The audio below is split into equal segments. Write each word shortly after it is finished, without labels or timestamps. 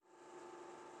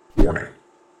Warning.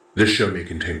 This show may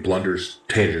contain blunders,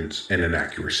 tangents, and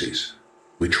inaccuracies.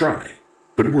 We try,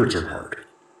 but words are hard.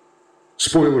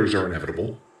 Spoilers are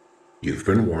inevitable. You've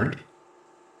been warned.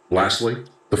 Lastly,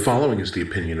 the following is the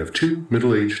opinion of two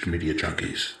middle-aged media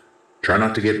junkies. Try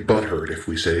not to get butthurt if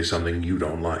we say something you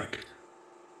don't like.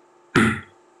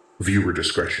 Viewer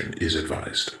discretion is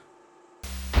advised.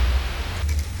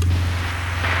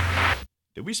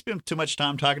 Did we spend too much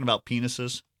time talking about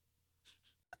penises?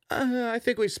 I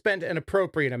think we spent an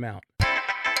appropriate amount.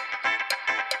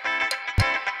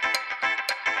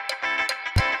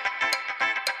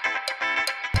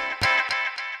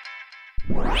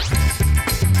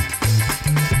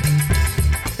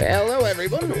 Hello,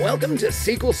 everyone. Welcome to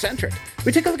Sequel Centric.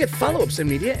 We take a look at follow-ups in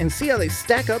media and see how they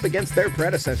stack up against their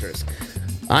predecessors.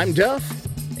 I'm Duff,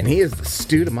 and he is the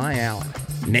stew to my Allen,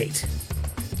 Nate.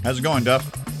 How's it going,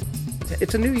 Duff?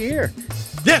 It's a new year.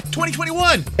 Yeah,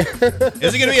 2021!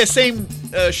 Is it going to be the same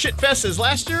shit fest as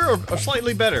last year or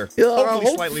slightly better?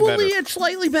 Hopefully slightly better. It's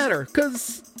slightly better,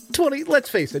 because let's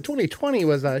face it, 2020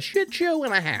 was a shit show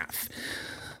and a half.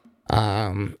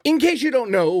 In case you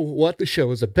don't know what the show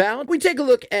is about, we take a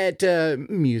look at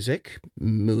music,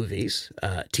 movies,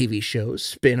 TV shows,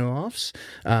 spin-offs.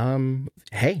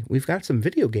 Hey, we've got some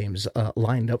video games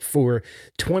lined up for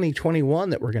 2021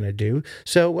 that we're going to do.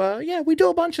 So, yeah, we do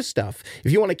a bunch of stuff.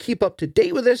 If you want to keep up to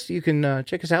date with us, you can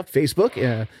check us out, Facebook,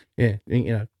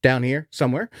 down here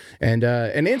somewhere, and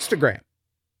Instagram.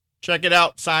 Check it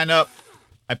out. Sign up.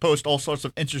 I post all sorts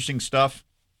of interesting stuff.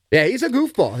 Yeah, he's a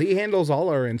goofball. He handles all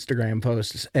our Instagram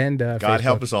posts and God Facebook.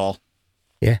 help us all.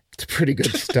 Yeah, it's pretty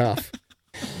good stuff.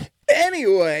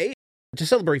 Anyway, to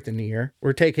celebrate the new year,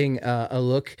 we're taking a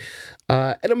look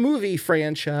at a movie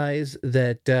franchise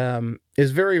that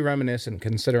is very reminiscent,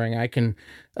 considering I can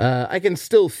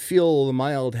still feel the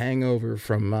mild hangover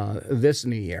from this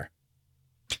new year.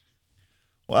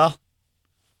 Well,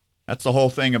 that's the whole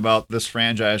thing about this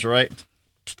franchise, right? It's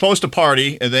supposed to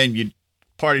party, and then you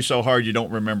party so hard you don't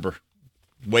remember.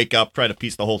 Wake up, try to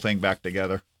piece the whole thing back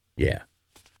together. Yeah.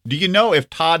 Do you know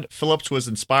if Todd Phillips was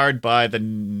inspired by the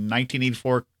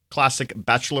 1984 classic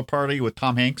Bachelor Party with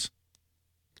Tom Hanks?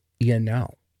 You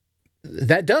know,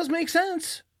 that does make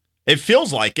sense. It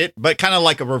feels like it, but kind of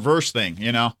like a reverse thing,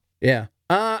 you know? Yeah.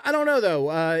 I don't know,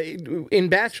 though. In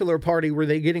Bachelor Party, were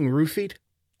they getting roofied?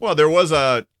 Well, there was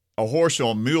a horse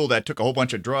or a mule that took a whole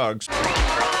bunch of drugs.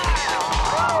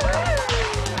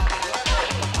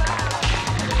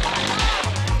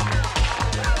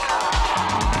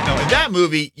 In that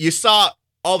movie, you saw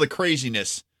all the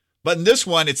craziness, but in this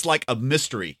one, it's like a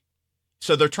mystery.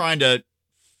 So they're trying to,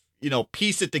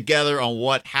 piece it together on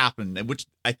what happened, which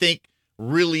I think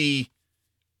really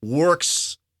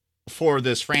works for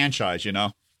this franchise,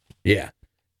 Yeah.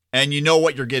 And you know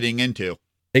what you're getting into.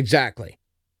 Exactly.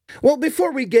 Well,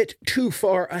 before we get too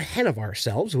far ahead of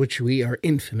ourselves, which we are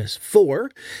infamous for,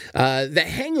 the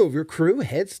Hangover crew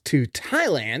heads to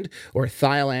Thailand, or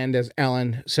Thailand as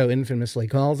Alan so infamously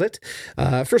calls it,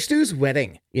 for Stu's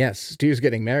wedding. Yes, Stu's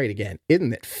getting married again.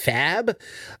 Isn't it fab?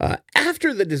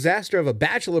 After the disaster of a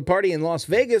bachelor party in Las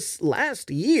Vegas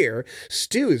last year,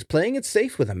 Stu is playing it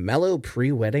safe with a mellow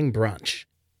pre-wedding brunch.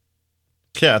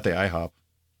 Yeah, at the IHOP.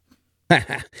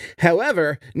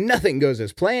 However, nothing goes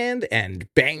as planned,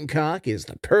 and Bangkok is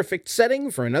the perfect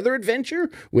setting for another adventure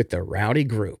with the rowdy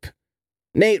group.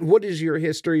 Nate, what is your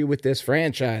history with this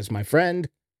franchise, my friend?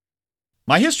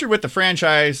 My history with the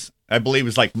franchise, I believe,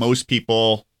 is like most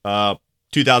people.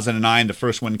 2009, the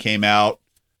first one came out.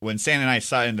 When Sandy and I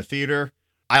saw it in the theater,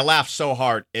 I laughed so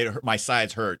hard, it hurt, my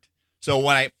sides hurt. So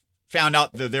when I found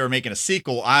out that they were making a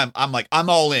sequel, I'm like, I'm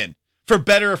all in. For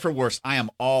better or for worse, I am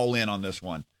all in on this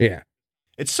one. Yeah.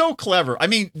 It's so clever. I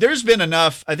mean, there's been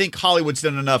enough, I think Hollywood's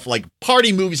done enough, like,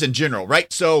 party movies in general,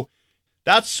 right? So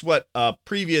that's what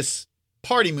previous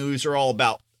party movies are all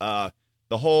about.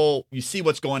 The whole, you see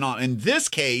what's going on. In this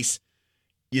case,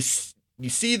 you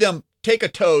see them take a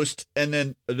toast, and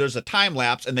then there's a time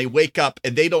lapse, and they wake up,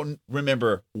 and they don't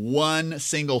remember one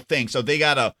single thing. So they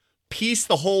got to piece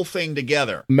the whole thing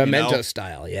together. Memento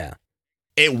style, yeah.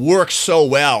 It works so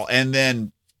well. And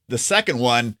then the second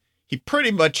one, he pretty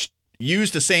much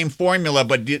used the same formula,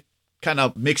 but kind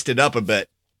of mixed it up a bit.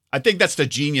 I think that's the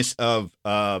genius of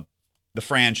the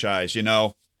franchise,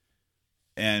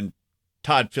 and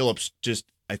Todd Phillips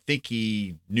I think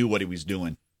he knew what he was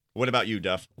doing. What about you,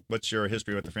 Duff? What's your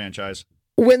history with the franchise?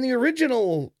 When the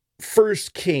original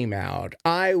first came out,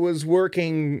 I was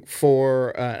working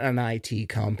for an IT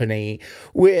company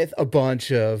with a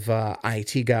bunch of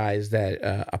IT guys that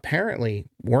apparently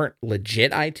weren't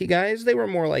legit IT guys. They were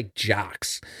more like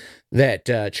jocks that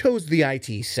chose the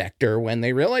IT sector when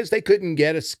they realized they couldn't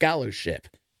get a scholarship.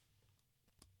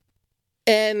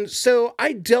 And so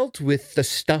I dealt with the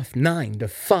stuff 9 to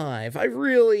 5. I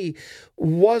really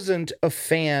wasn't a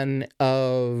fan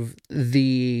of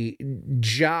the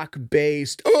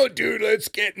jock-based, oh, dude, let's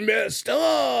get messed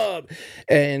up,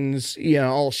 and,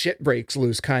 all shit breaks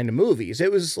loose kind of movies.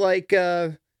 It was like,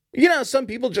 some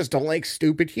people just don't like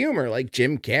stupid humor, like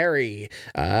Jim Carrey.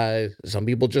 Some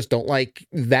people just don't like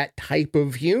that type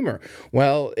of humor.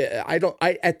 Well,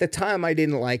 at the time, I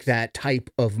didn't like that type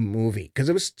of movie because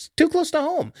it was too close to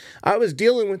home. I was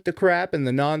dealing with the crap and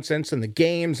the nonsense and the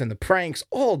games and the pranks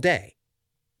all day.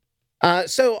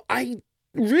 So I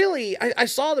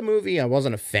saw the movie. I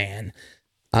wasn't a fan.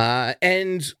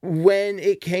 And when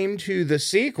it came to the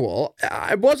sequel,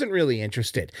 I wasn't really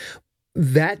interested.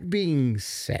 That being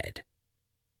said,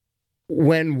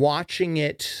 when watching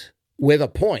it with a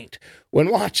point, when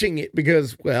watching it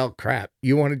because, well, crap,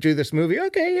 you want to do this movie?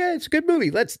 Okay, yeah, it's a good movie.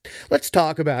 Let's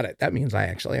talk about it. That means I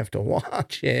actually have to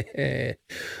watch it.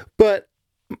 But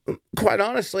quite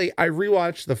honestly, I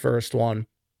rewatched the first one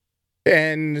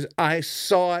and I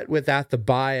saw it without the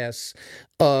bias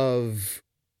of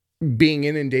being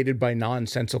inundated by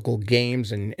nonsensical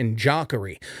games and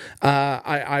jockery.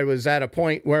 I was at a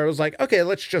point where I was like, okay,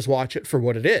 let's just watch it for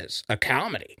what it is, a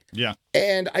comedy. Yeah.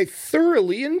 And I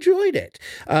thoroughly enjoyed it.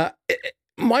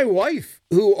 My wife,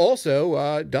 who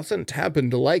also doesn't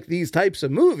happen to like these types of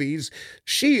movies,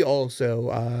 she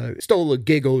also stole a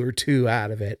giggle or two out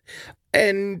of it.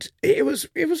 And it was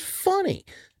funny.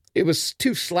 It was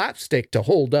too slapstick to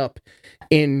hold up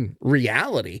in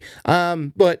reality.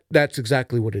 But that's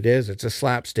exactly what it is. It's a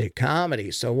slapstick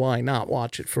comedy. So why not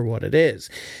watch it for what it is?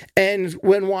 And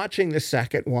when watching the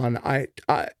second one,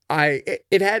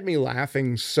 it had me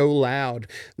laughing so loud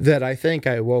that I think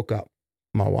I woke up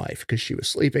my wife because she was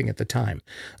sleeping at the time.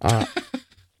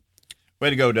 Way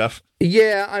to go, Duff.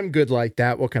 Yeah, I'm good like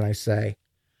that. What can I say?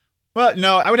 Well,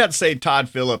 no, I would have to say Todd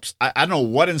Phillips. I don't know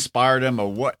what inspired him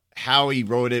or how he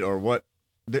wrote it or what.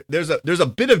 There's a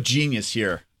bit of genius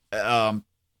here.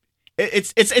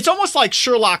 It's almost like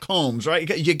Sherlock Holmes,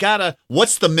 right? You gotta,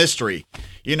 what's the mystery?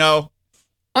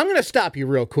 I'm going to stop you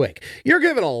real quick. You're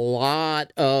giving a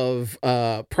lot of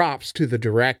props to the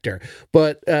director,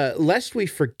 but lest we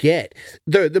forget,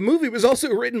 the movie was also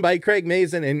written by Craig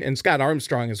Mazin and Scott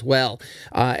Armstrong as well,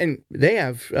 and they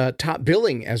have top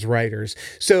billing as writers.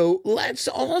 So let's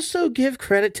also give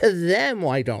credit to them,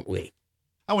 why don't we?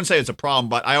 I wouldn't say it's a problem,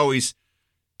 but I always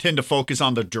tend to focus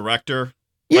on the director.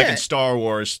 Yeah. Like in Star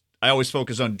Wars, I always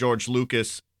focus on George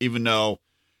Lucas, even though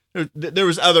there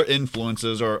was other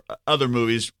influences or other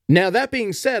movies. Now, that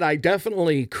being said, I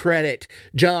definitely credit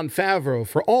Jon Favreau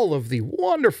for all of the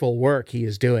wonderful work he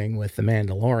is doing with The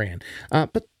Mandalorian.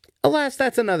 But alas,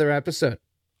 that's another episode.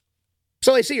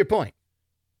 So I see your point.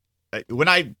 When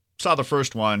I saw the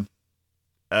first one,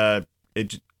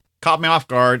 it caught me off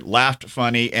guard, laughed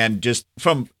funny, and just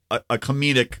from a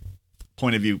comedic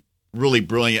point of view, really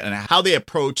brilliant. And how they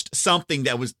approached something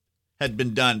that had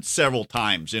been done several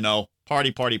times,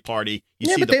 Party.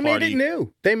 Yeah, but they made it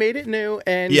new. They made it new,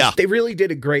 and they really did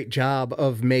a great job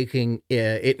of making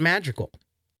it magical.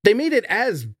 They made it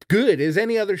as good as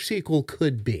any other sequel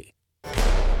could be.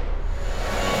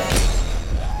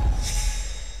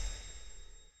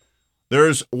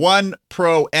 There's one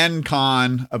pro and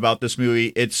con about this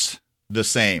movie. It's the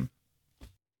same.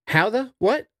 How the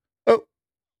what? Oh,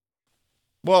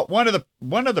 well, one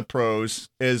of the pros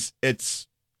is it's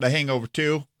The Hangover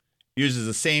 2. Uses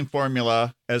the same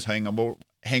formula as Hangover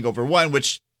 1,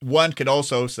 which one could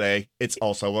also say it's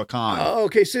also a con. Oh,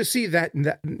 okay, so see that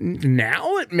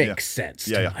now it makes sense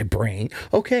to my brain.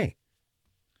 Okay.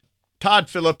 Todd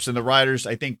Phillips and the writers,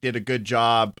 I think, did a good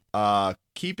job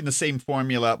keeping the same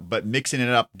formula, but mixing it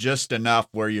up just enough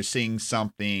where you're seeing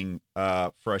something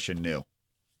fresh and new.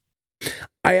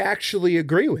 I actually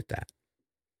agree with that.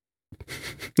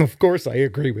 Of course, I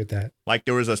agree with that. Like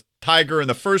there was a tiger in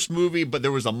the first movie, but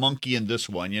there was a monkey in this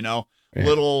one,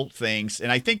 little things.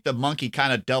 And I think the monkey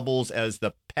kind of doubles as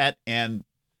the pet and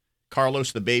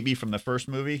Carlos, the baby from the first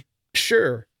movie.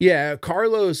 Sure. Yeah.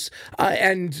 Carlos.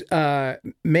 Carlos.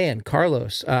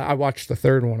 I watched the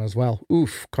third one as well.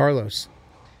 Oof. Carlos.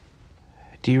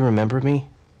 Do you remember me?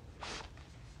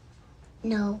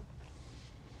 No.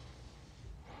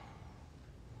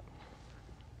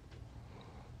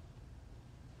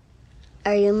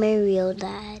 Are you my real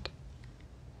dad?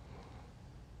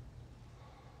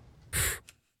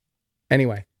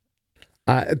 Anyway,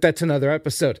 that's another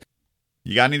episode.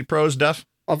 You got any pros, Duff?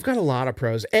 I've got a lot of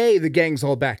pros. A, the gang's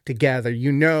all back together.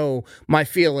 You know my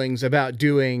feelings about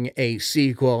doing a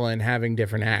sequel and having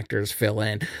different actors fill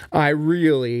in. I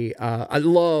really, I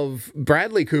love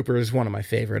Bradley Cooper is one of my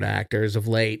favorite actors of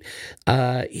late.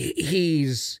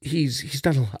 He's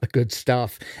done a lot of good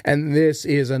stuff, and this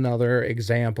is another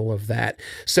example of that.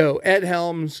 So Ed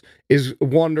Helms is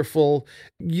wonderful.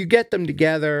 You get them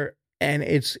together, and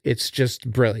it's just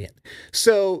brilliant.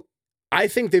 So I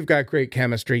think they've got great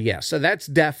chemistry, yes. So that's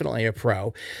definitely a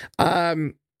pro.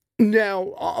 Now,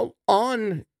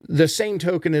 on the same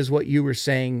token as what you were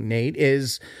saying, Nate,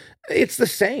 is it's the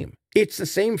same. It's the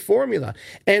same formula.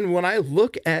 And when I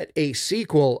look at a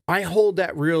sequel, I hold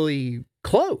that really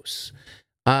close.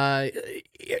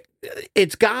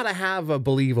 It's got to have a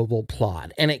believable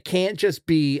plot, and it can't just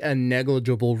be a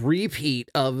negligible repeat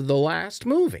of the last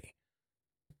movie.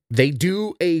 They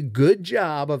do a good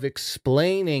job of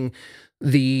explaining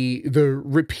the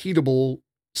repeatable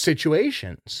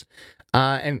situations.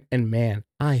 And man,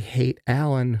 I hate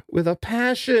Alan with a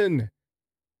passion.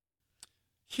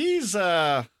 He's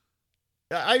I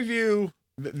view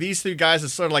these three guys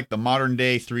as sort of like the modern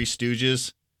day Three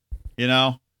Stooges, you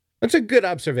know? That's a good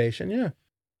observation, yeah.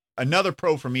 Another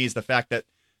pro for me is the fact that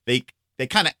they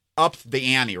kind of upped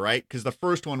the ante, right? Because the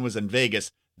first one was in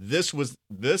Vegas. This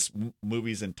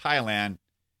movie's in Thailand,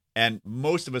 and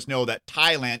most of us know that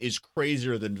Thailand is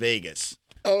crazier than Vegas.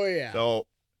 Oh yeah.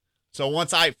 So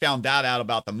once I found that out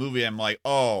about the movie, I'm like,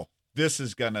 oh, this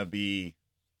is gonna be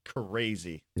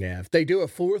crazy. Yeah, if they do a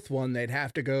fourth one, they'd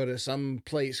have to go to some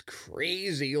place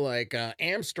crazy like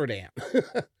Amsterdam.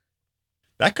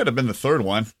 That could have been the third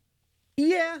one.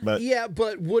 Yeah,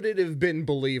 but would it have been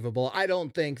believable? I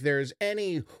don't think there's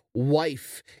any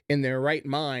wife in their right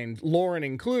mind, Lauren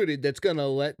included, that's going to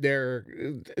let their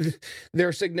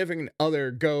significant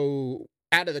other go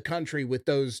out of the country with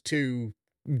those two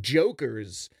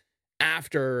jokers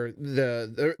after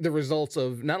the results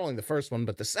of not only the first one,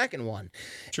 but the second one.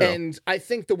 True. And I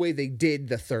think the way they did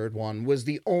the third one was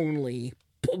the only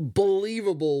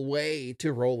believable way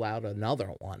to roll out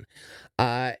another one.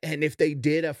 And if they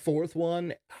did a fourth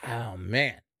one, oh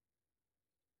man,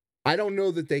 I don't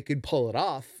know that they could pull it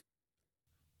off.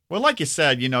 Well, like you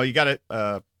said, you got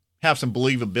to have some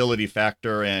believability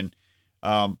factor, and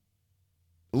at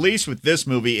least with this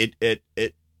movie,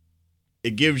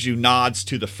 it gives you nods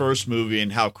to the first movie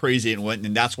and how crazy it went,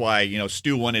 and that's why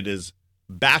Stu wanted his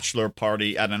bachelor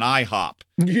party at an IHOP.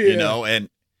 Yeah.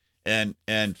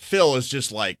 And Phil is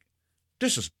just like,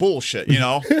 this is bullshit,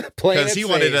 because he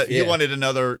wanted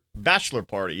another bachelor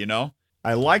party.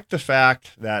 I like the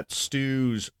fact that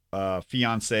Stu's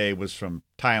fiance was from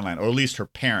Thailand, or at least her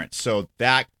parents, so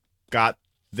that got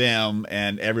them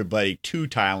and everybody to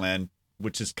Thailand,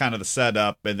 which is kind of the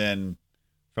setup, and then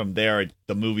from there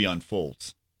the movie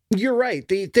unfolds. You're right.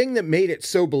 The thing that made it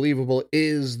so believable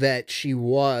is that she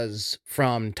was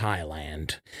from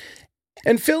Thailand.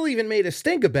 And Phil even made a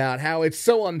stink about how it's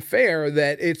so unfair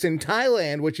that it's in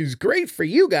Thailand, which is great for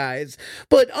you guys,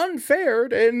 but unfair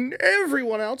to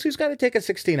everyone else who's got to take a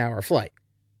 16-hour flight.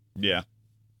 Yeah.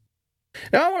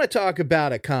 Now I want to talk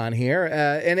about a con here,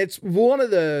 and it's one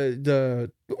of the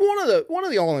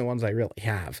only ones I really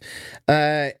have,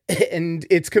 and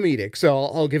it's comedic, so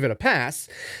I'll give it a pass.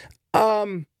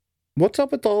 What's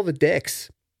up with all the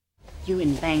dicks? You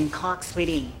in Bangkok,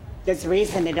 sweetie. There's a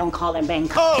reason they don't call it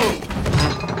Bangkok.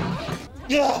 Oh!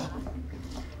 Yeah!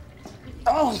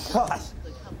 Oh, God!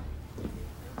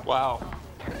 Wow.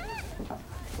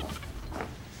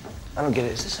 I don't get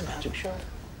it. Is this a magic show?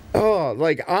 Oh,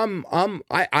 like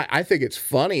I think it's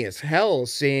funny as hell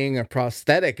seeing a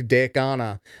prosthetic dick on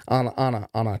a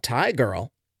Thai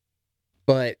girl,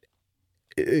 but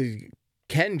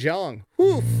Ken Jeong,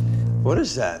 whew. What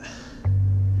is that?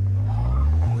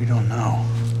 We don't know.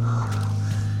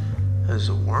 Is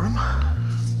it a worm?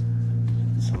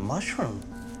 It's a mushroom.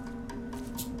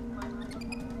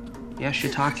 Yeah,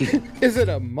 shiitake. Is it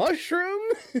a mushroom?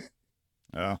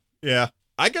 Yeah.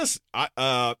 I guess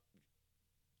I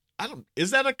don't. Is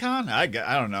that a con? I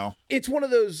don't know. It's one of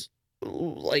those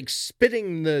like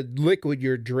spitting the liquid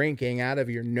you're drinking out of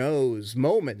your nose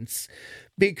moments,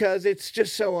 because it's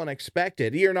just so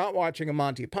unexpected. You're not watching a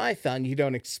Monty Python. You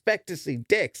don't expect to see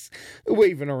dicks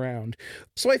waving around.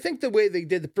 So I think the way they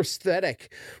did the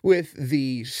prosthetic with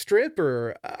the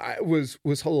stripper was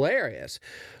hilarious.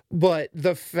 But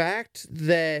the fact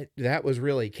that was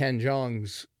really Ken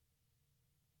Jeong's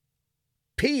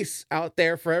piece out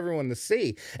there for everyone to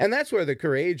see. And that's where the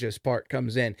courageous part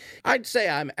comes in. I'd say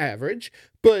I'm average,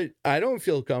 but I don't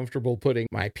feel comfortable putting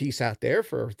my piece out there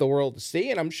for the world to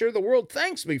see. And I'm sure the world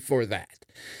thanks me for that.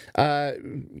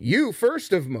 You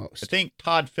first of most. I think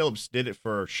Todd Phillips did it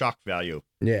for shock value.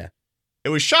 Yeah. It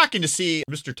was shocking to see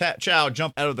Mr. Chow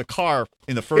jump out of the car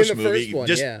in the first movie, one,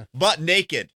 just yeah. butt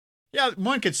naked. Yeah,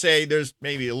 one could say there's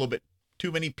maybe a little bit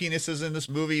too many penises in this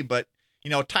movie, but,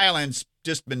 Thailand's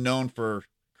just been known for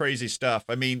crazy stuff.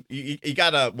 I mean, you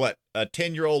got a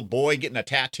 10-year-old boy getting a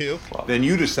tattoo? Well, then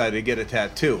you decided to get a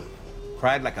tattoo.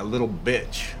 Cried like a little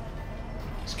bitch.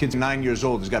 This kid's 9 years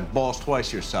old. He's got balls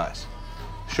twice your size.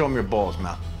 Show him your balls,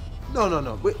 Mal.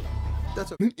 No. Wait,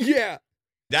 that's a... Yeah.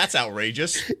 That's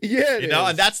outrageous. Yeah, it is.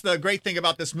 And that's the great thing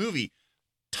about this movie.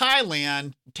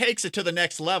 Thailand takes it to the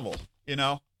next level,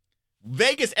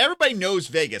 Vegas, everybody knows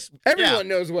Vegas. Everyone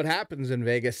knows what happens in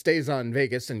Vegas, stays on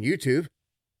Vegas and YouTube.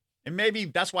 And maybe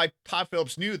that's why Todd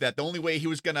Phillips knew that the only way he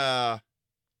was going to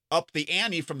up the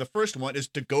ante from the first one is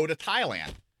to go to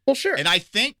Thailand. Well, sure. And I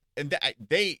think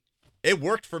it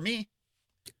worked for me.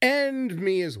 And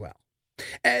me as well.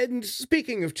 And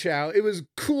speaking of Chow, it was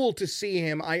cool to see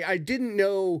him. I didn't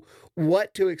know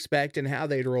what to expect and how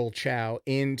they'd roll Chow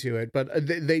into it, but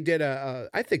they did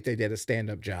I think they did a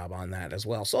stand-up job on that as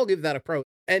well. So I'll give that a pro.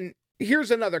 And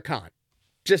here's another con,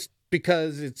 just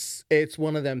because it's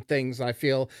one of them things I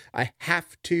feel I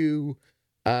have to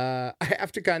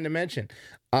kind of mention.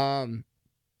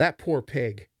 That poor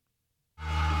pig.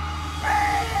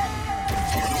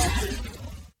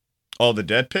 Oh, the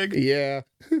dead pig? Yeah.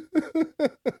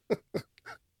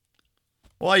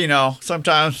 Well,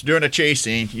 sometimes during a chase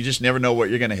scene, you just never know what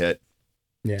you're going to hit.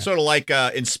 Yeah. Sort of like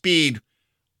in Speed,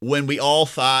 when we all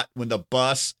thought when the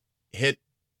bus hit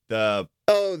the...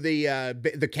 Oh,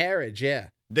 the carriage, yeah.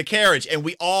 The carriage, and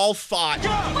we all thought...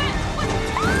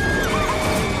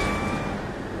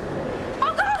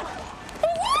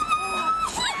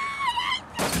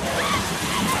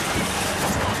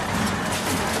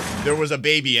 there was a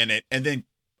baby in it, and then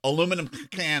aluminum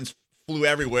cans flew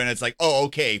everywhere, and it's like, oh,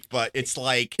 okay, but it's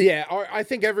like... Yeah, I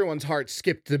think everyone's heart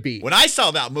skipped the beat. When I saw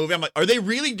that movie, I'm like, are they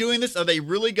really doing this? Are they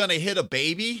really going to hit a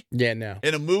baby? Yeah, no.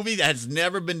 In a movie that has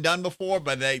never been done before,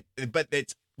 but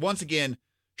it's, once again,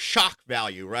 shock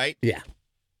value, right? Yeah.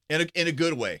 In a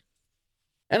good way.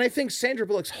 And I think Sandra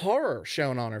Bullock's horror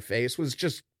shown on her face was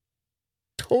just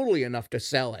totally enough to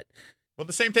sell it. Well,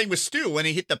 the same thing with Stu when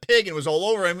he hit the pig and it was all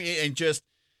over him, and just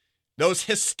those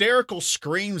hysterical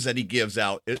screams that he gives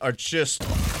out are just... Oh,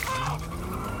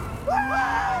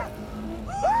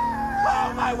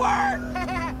 my word!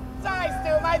 Sorry,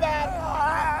 Stu, my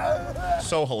bad.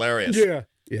 So hilarious.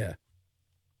 Yeah.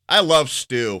 I love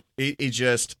Stu. He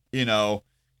just,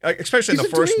 especially in the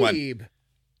first one.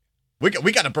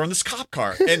 We got to burn this cop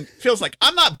car, and feels like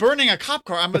I'm not burning a cop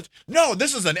car. No,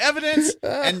 this is an evidence,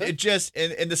 and it just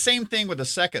and the same thing with the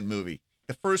second movie.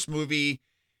 The first movie,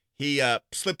 he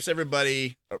slips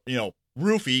everybody,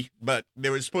 roofie, but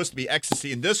there was supposed to be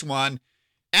ecstasy. In this one,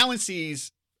 Alan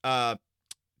sees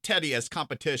Teddy as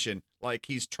competition, like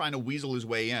he's trying to weasel his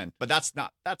way in, but that's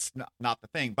not the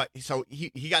thing. But so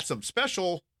he got some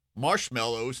special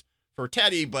marshmallows for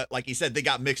Teddy, but like he said, they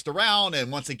got mixed around,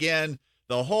 and once again,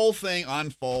 the whole thing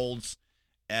unfolds,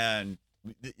 and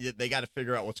they got to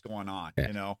figure out what's going on,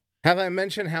 Have I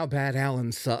mentioned how bad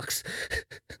Alan sucks?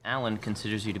 Alan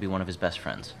considers you to be one of his best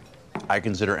friends. I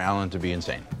consider Alan to be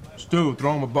insane. Stu,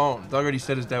 throw him a bone. Doug already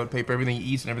said his dad would pay for everything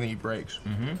he eats and everything he breaks.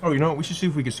 Mm-hmm. Oh, we should see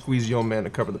if we could squeeze the old man to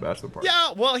cover the bachelor party.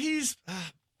 Yeah, well, he's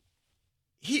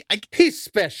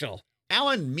special.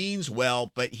 Alan means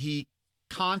well, but he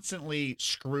constantly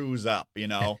screws up,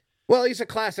 Well, he's a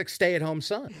classic stay-at-home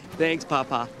son. Thanks,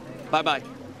 Papa. Bye-bye.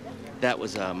 That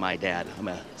was my dad. I'm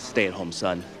a stay-at-home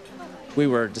son. We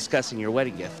were discussing your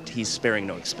wedding gift. He's sparing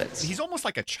no expense. He's almost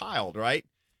like a child, right?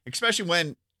 Especially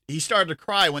when he started to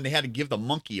cry when they had to give the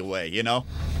monkey away,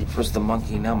 First the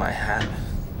monkey, now my hat.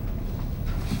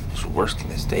 What worse can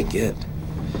this day get?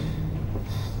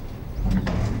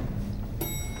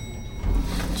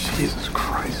 Jesus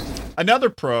Christ. Another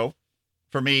pro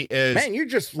for me is... Man, you're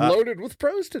just loaded with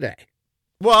pros today.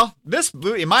 Well, this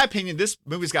movie, in my opinion, this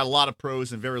movie's got a lot of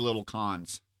pros and very little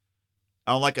cons.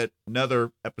 I don't like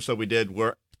another episode we did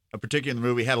where a particular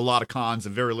movie had a lot of cons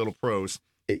and very little pros.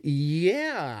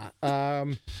 Yeah.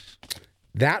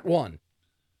 That one.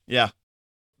 Yeah.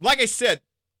 Like I said,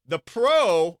 the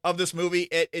pro of this movie,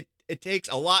 it takes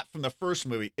a lot from the first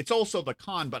movie. It's also the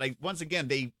con, but once again,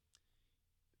 the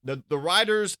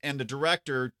writers and the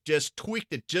director just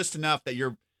tweaked it just enough that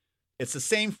it's the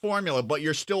same formula, but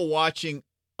you're still watching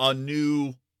a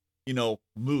new,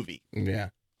 movie. Yeah.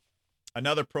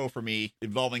 Another pro for me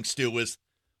involving Stu was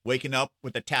waking up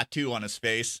with a tattoo on his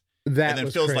face. That and then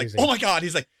was Phil's crazy. like, oh my God.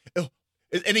 He's like, oh.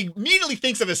 And he immediately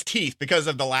thinks of his teeth because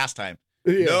of the last time.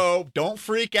 Yeah. No, don't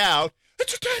freak out.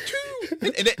 It's a tattoo.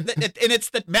 and it's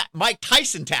the Mike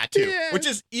Tyson tattoo, Yeah. which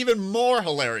is even more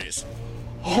hilarious.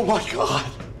 Oh my God.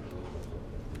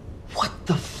 What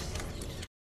the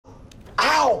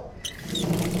Ow!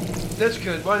 That's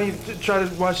good. Why don't you try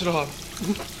to wash it off?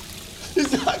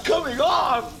 It's not coming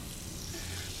off.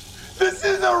 This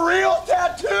is a real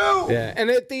tattoo. Yeah,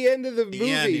 and at the end of the The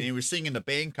movie, end, and he was singing the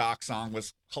Bangkok song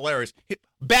was hilarious.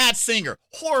 Bad singer,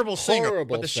 horrible singer,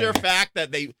 Horrible but the sheer singer. fact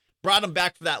that they brought him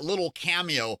back for that little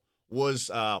cameo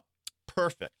was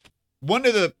perfect. One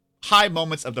of the high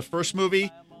moments of the first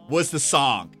movie was the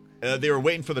song. They were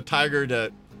waiting for the tiger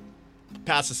to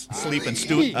pass asleep, and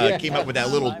Stu Yeah. came up with that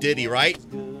little ditty, right?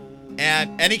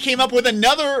 And he came up with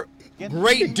another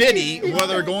great ditty while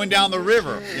they're going down the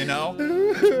river, you know?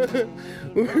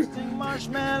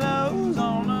 Marshmallows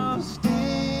on a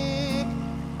stick.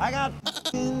 I got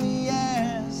in the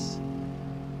ass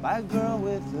by a girl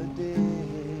with a dick.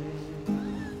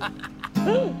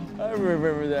 I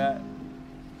remember that.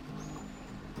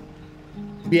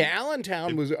 yeah,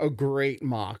 Allentown was a great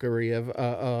mockery of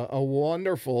a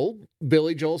wonderful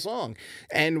Billy Joel song.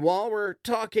 And while we're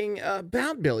talking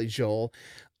about Billy Joel,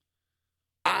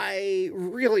 I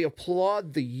really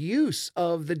applaud the use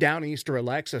of the Downeaster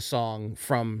Alexa song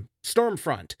from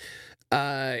Stormfront.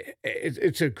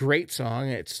 It's a great song.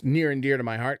 It's near and dear to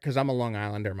my heart because I'm a Long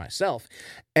Islander myself.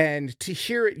 And to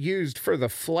hear it used for the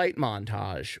flight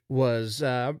montage was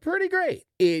pretty great.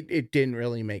 It didn't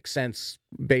really make sense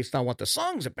based on what the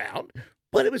song's about,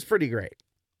 but it was pretty great.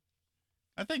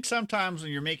 I think sometimes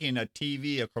when you're making a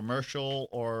TV, a commercial,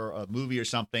 or a movie or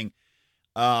something,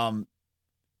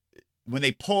 when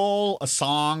they pull a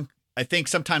song, I think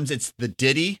sometimes it's the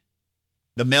ditty,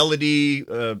 the melody,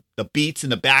 the beats in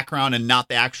the background, and not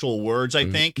the actual words. I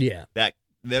think Yeah. that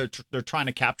they're trying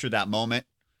to capture that moment.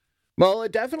 Well,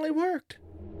 it definitely worked.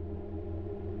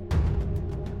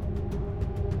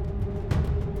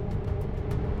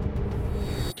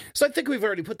 So I think we've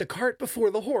already put the cart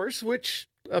before the horse, which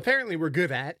apparently we're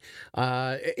good at.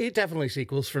 It definitely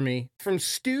sequels for me. From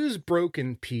Stu's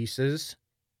Broken Pieces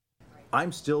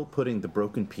I'm still putting the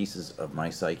broken pieces of my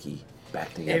psyche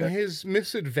back together. and his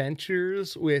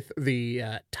misadventures with the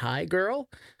Thai girl.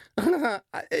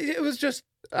 It was just,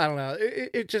 I don't know,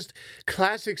 it just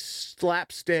classic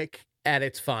slapstick at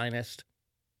its finest.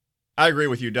 I agree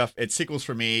with you, Duff. It sequels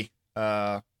for me.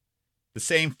 The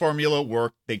same formula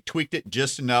worked. They tweaked it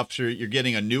just enough so you're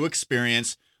getting a new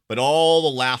experience, but all the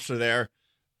laughs are there.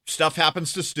 Stuff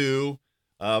happens to Stu.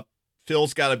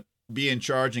 Phil's got to be in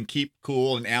charge and keep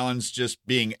cool, and Alan's just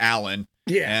being Alan.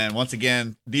 Yeah. And once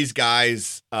again, these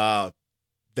guys,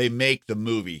 they make the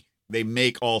movie. They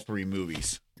make all three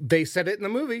movies. They said it in the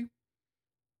movie.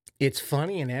 It's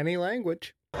funny in any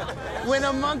language. When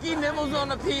a monkey nibbles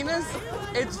on a penis,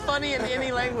 it's funny in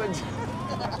any language.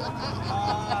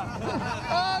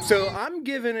 So I'm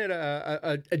giving it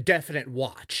a definite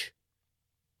watch.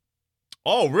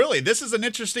 Oh, really? This is an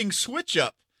interesting switch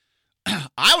up.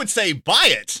 I would say buy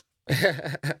it.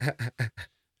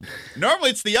 Normally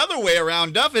it's the other way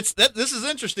around, Duff. This is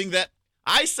interesting that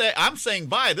I'm saying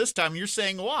buy this time. You're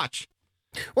saying watch.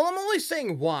 Well, I'm only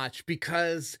saying watch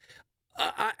because,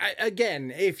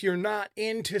 again, if you're not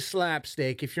into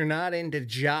slapstick, if you're not into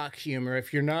jock humor,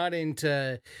 if you're not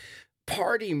into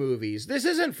party movies, this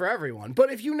isn't for everyone.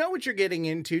 But if you know what you're getting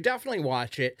into, definitely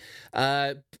watch it.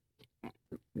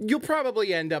 You'll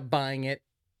probably end up buying it,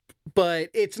 but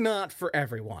it's not for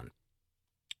everyone.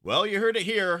 Well, you heard it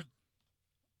here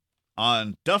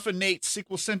on Duff and Nate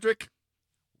Sequel Centric.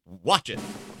 Watch it.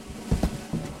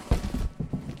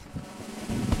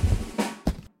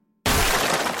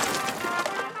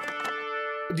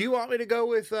 Do you want me to go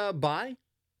with buy?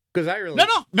 Because I really No.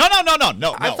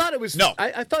 I thought it was no.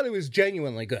 I thought it was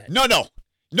genuinely good. No.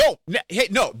 Hey,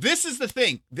 no. This is the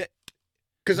thing.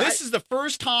 Because this is the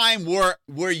first time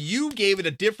where you gave it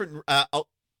a different. I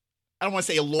don't want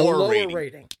to say a lower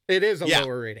rating. It is a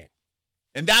lower rating.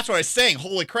 And that's what I was saying.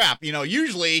 Holy crap.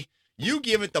 Usually you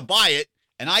give it the buy it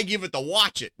and I give it the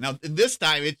watch it. Now, this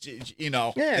time it's it's a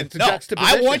no,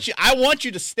 juxtaposition. I want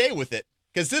you to stay with it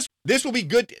because this will be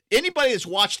good. Anybody that's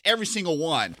watched every single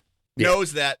one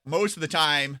knows that most of the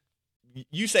time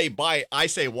you say buy it, I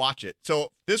say watch it.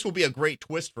 So this will be a great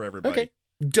twist for everybody. Okay.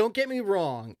 Don't get me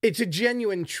wrong. It's a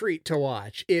genuine treat to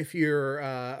watch if you're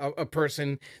a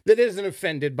person that isn't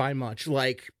offended by much,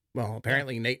 like, well,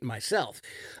 apparently Nate and myself.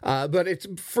 But it's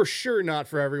for sure not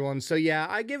for everyone. So, yeah,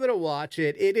 I give it a watch.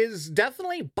 It is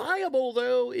definitely buyable,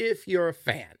 though, if you're a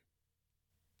fan.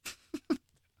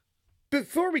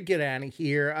 before we get out of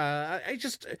here, I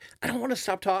don't want to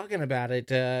stop talking about it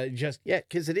just yet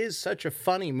because it is such a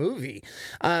funny movie.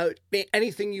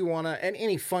 Anything you want to, and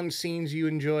any fun scenes you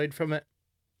enjoyed from it?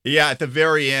 Yeah, at the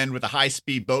very end with the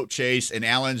high-speed boat chase and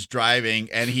Alan's driving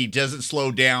and he doesn't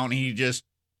slow down.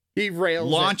 He rails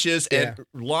launches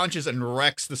and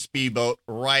wrecks the speedboat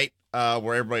right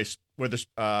where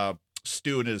the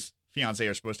Stu and his fiance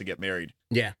are supposed to get married.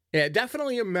 Yeah,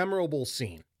 definitely a memorable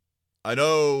scene. I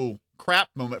know crap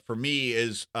moment for me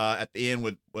is at the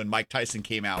end when Mike Tyson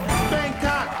came out.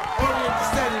 Bangkok,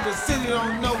 oriented the city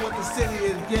don't know what the city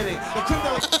is getting. The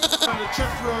criminals on the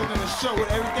church road and the show with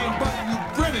everything but you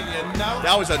grinning, you know?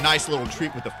 That was a nice little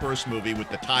treat with the first movie with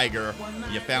the tiger.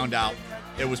 You found out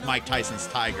it was Mike Tyson's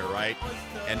tiger, right?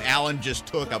 And Alan just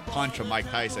took a punch from Mike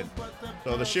Tyson.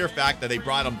 So the sheer fact that they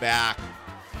brought him back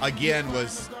again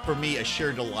was, for me, a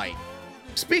sheer delight.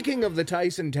 Speaking of the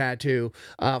Tyson tattoo,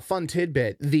 fun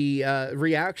tidbit, the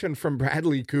reaction from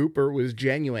Bradley Cooper was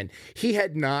genuine. He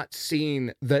had not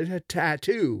seen the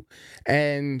tattoo.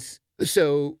 And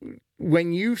so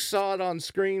when we saw it on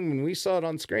screen,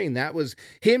 that was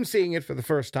him seeing it for the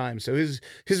first time. So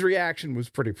his reaction was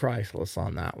pretty priceless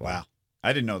on that one. Wow.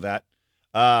 I didn't know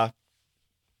that.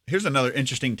 Here's another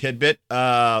interesting tidbit.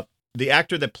 The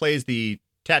actor that plays the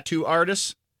tattoo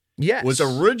artist was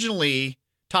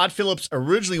Todd Phillips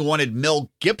originally wanted Mel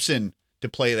Gibson to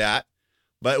play that,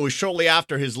 but it was shortly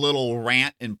after his little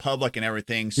rant in public and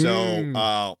everything.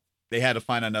 So they had to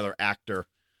find another actor.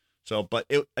 So,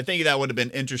 I think that would have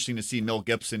been interesting to see Mel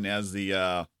Gibson as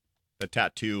the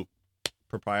tattoo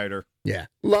proprietor. Yeah.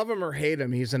 Love him or hate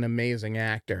him, he's an amazing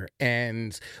actor.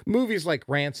 And movies like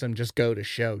Ransom just go to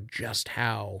show just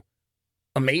how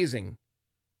amazing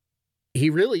he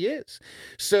really is.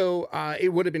 So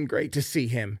it would have been great to see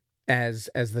him as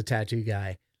the tattoo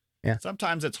guy. Yeah.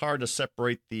 Sometimes it's hard to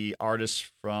separate the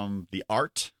artist from the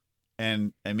art.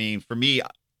 And I mean, for me,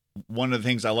 one of the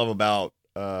things I love about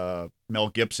Mel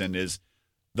Gibson is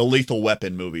the Lethal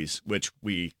Weapon movies, which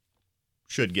we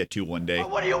should get to one day. Well,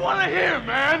 what do you want to hear,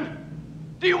 man?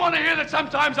 Do you want to hear that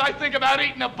sometimes I think about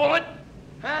eating a bullet?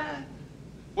 Huh?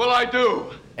 Well, I do.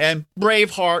 And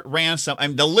Braveheart, Ransom, I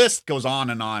mean, the list goes on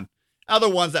and on. Other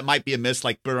ones that might be a miss,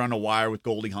 like Bird on a Wire with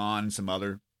Goldie Hawn and some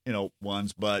other,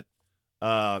 ones. But,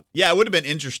 yeah, it would have been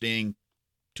interesting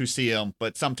to see him.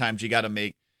 But sometimes you got to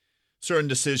make certain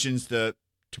decisions to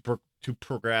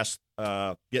progress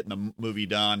getting the movie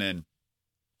done. And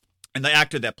the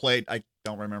actor that played, I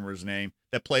don't remember his name,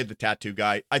 that played the tattoo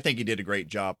guy, I think he did a great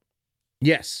job.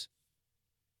 Yes.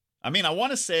 I mean, I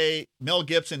want to say Mel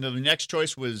Gibson, the next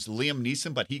choice was Liam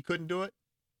Neeson, but he couldn't do it.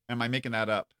 Am I making that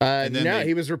up?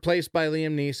 He was replaced by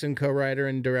Liam Neeson. Co-writer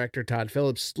and director Todd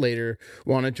Phillips later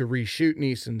wanted to reshoot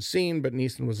Neeson's scene, but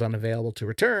Neeson was unavailable to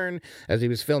return as he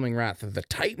was filming Wrath of the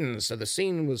Titans, so the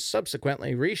scene was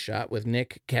subsequently reshot with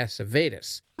Nick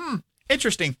Cassavetes.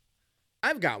 Interesting.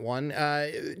 I've got one.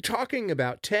 Talking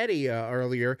about Teddy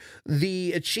earlier,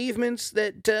 the achievements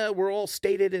that were all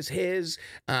stated as his,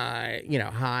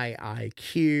 high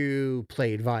IQ,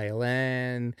 played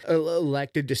violin,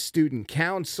 elected to student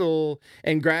council,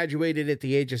 and graduated at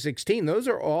the age of 16. Those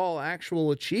are all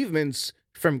actual achievements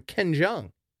from Ken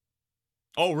Jeong.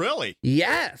 Oh, really?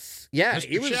 Yes. Yeah.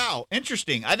 Mr. Chow.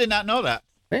 Interesting. I did not know that.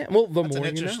 Yeah, well, That's an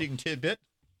interesting tidbit.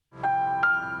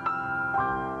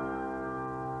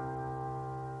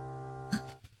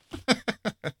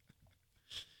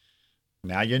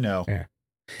 Now you know. Yeah.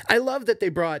 I love that they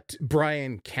brought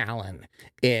Brian Callen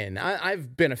in.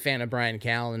 I've been a fan of Brian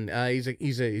Callen.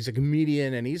 He's a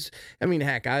comedian, and he was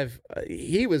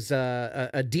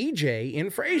a DJ in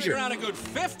Frasier. You're on a good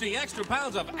 50 extra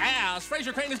pounds of ass.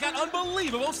 Frasier Crane has got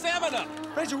unbelievable stamina.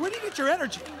 Frasier, where do you get your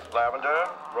energy? Lavender,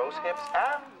 rose hips,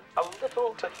 and a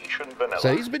little Tahitian vanilla.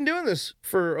 So he's been doing this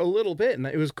for a little bit, and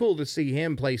it was cool to see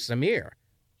him play Samir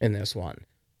in this one.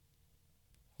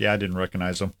 Yeah, I didn't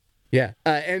recognize him. Yeah,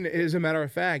 and as a matter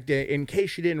of fact, in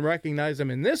case you didn't recognize him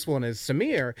in this one as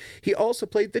Samir, he also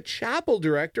played the chapel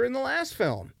director in the last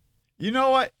film. You know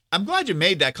what? I'm glad you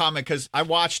made that comment because I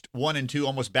watched 1 and 2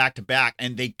 almost back to back,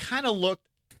 and they kind of looked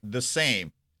the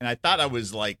same. And I thought I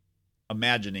was like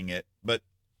imagining it, but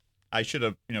I should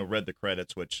have, read the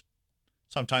credits, which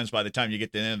sometimes by the time you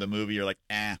get to the end of the movie, you're like,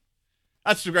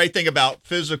 That's the great thing about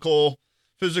physical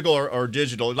or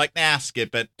digital, like,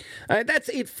 skip it. That's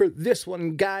it for this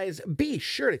one, guys. Be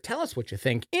sure to tell us what you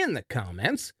think in the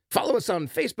comments. Follow us on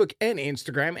Facebook and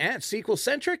Instagram at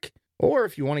SequelCentric. Or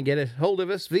if you want to get a hold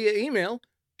of us via email,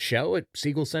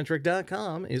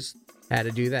 show@sequelcentric.com is how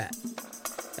to do that.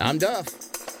 I'm Duff.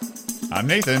 I'm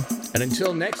Nathan. And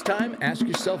until next time, ask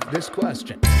yourself this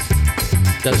question.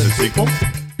 Does a sequel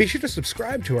Be sure to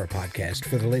subscribe to our podcast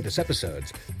for the latest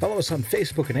episodes, follow us on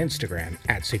Facebook and Instagram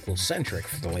at Sequelcentric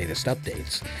for the latest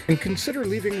updates, and consider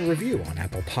leaving a review on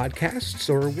Apple Podcasts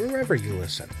or wherever you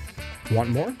listen. Want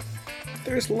more?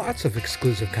 There's lots of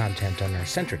exclusive content on our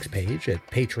Centrics page at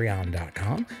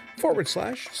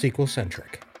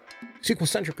patreon.com/Sequelcentric.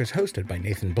 Sequelcentric is hosted by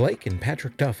Nathan Blake and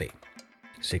Patrick Duffy.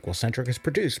 Sequelcentric is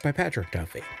produced by Patrick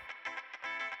Duffy.